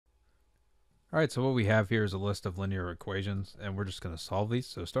All right, so what we have here is a list of linear equations, and we're just going to solve these.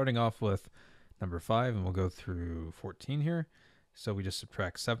 So starting off with number 5, and we'll go through 14 here. So we just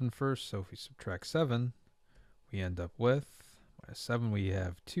subtract 7 first. So if we subtract 7, we end up with minus 7. We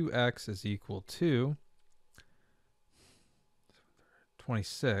have 2x is equal to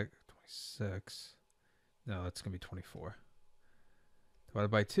 26. No, that's going to be 24.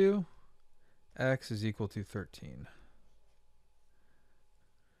 Divided by 2, x is equal to 13.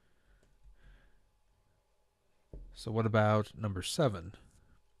 So what about number 7?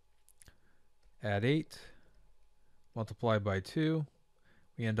 Add 8, multiply by 2,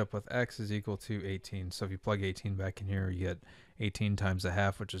 we end up with x is equal to 18. So if you plug 18 back in here, you get 18 times a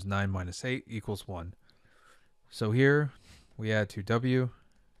half, which is 9 minus 8 equals 1. So here we add 2w.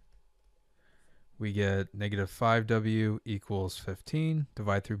 We get negative 5w equals 15.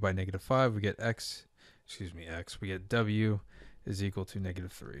 Divide through by negative 5, we get x. We get w is equal to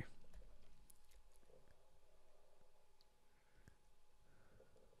negative 3.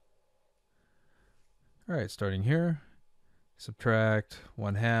 All right, starting here, subtract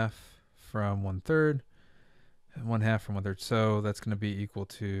 1/2 from 1/3, and 1/2 from 1/3. So that's going to be equal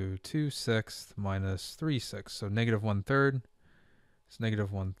to 2/6 minus 3/6. So negative 1/3. So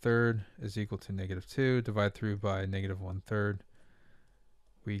negative 1/3 is equal to negative 2. Divide through by negative 1/3.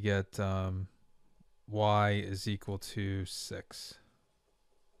 We get y is equal to 6.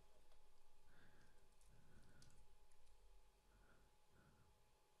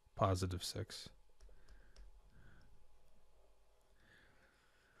 Positive 6.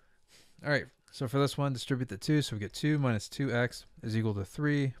 All right, so for this one, distribute the 2. So we get 2 minus 2x is equal to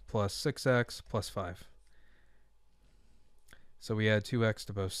 3 plus 6x plus 5. So we add 2x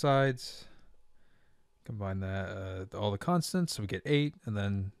to both sides. Combine that, all the constants. So we get 8, and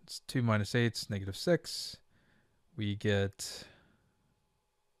then 2 minus 8 is negative 6. We get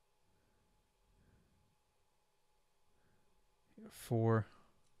 4.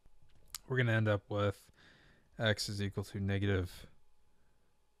 We're going to end up with x is equal to negative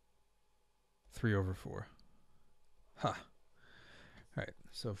 3/4. Ha. All right,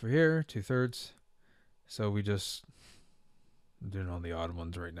 so for here, 2/3. So we just, I'm doing all the odd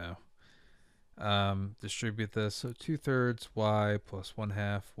ones right now. Distribute this. So 2/3 y plus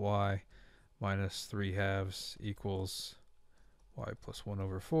 1/2 y minus 3/2 equals y plus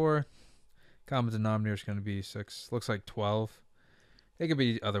 1/4. Common denominator is going to be 6. Looks like 12. It could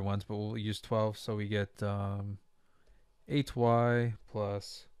be other ones, but we'll use 12. So we get 8y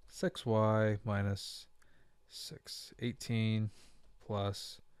plus 6y minus 6. 18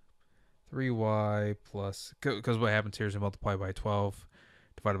 plus 3y plus, because what happens here is you multiply by 12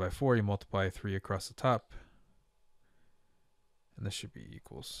 divided by 4, you multiply 3 across the top, and this should be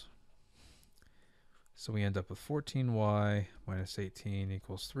equals. So we end up with 14y minus 18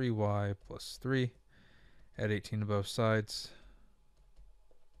 equals 3y plus 3. Add 18 to both sides.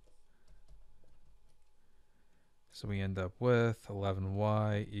 So we end up with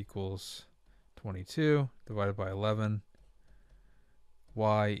 11y equals 22 divided by 11.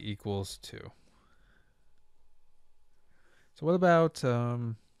 Y equals 2. So what about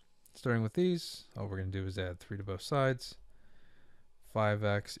starting with these? All we're going to do is add 3 to both sides.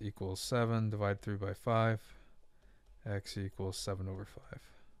 5x equals 7. Divide through by 5. X equals 7/5.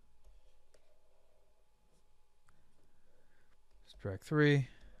 Subtract 3.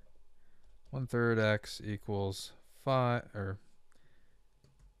 1/3 x equals 5, or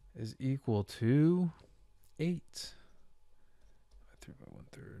is equal to 8. 3 by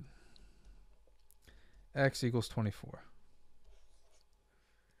 1/3. X equals 24.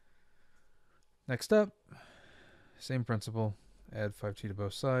 Next up, same principle. Add 5t to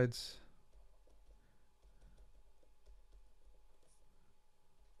both sides.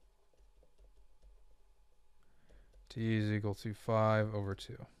 T is equal to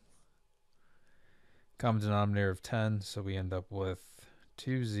 5/2. Common denominator of 10, so we end up with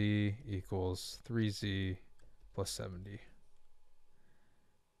 2z equals 3z plus 70.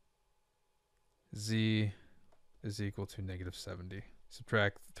 Z is equal to negative 70.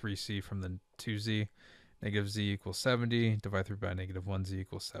 Subtract 3c from the 2z. Negative z equals 70. Divide through by negative 1z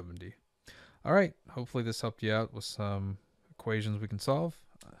equals 70. All right, hopefully this helped you out with some equations we can solve.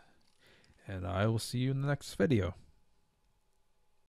 And I will see you in the next video.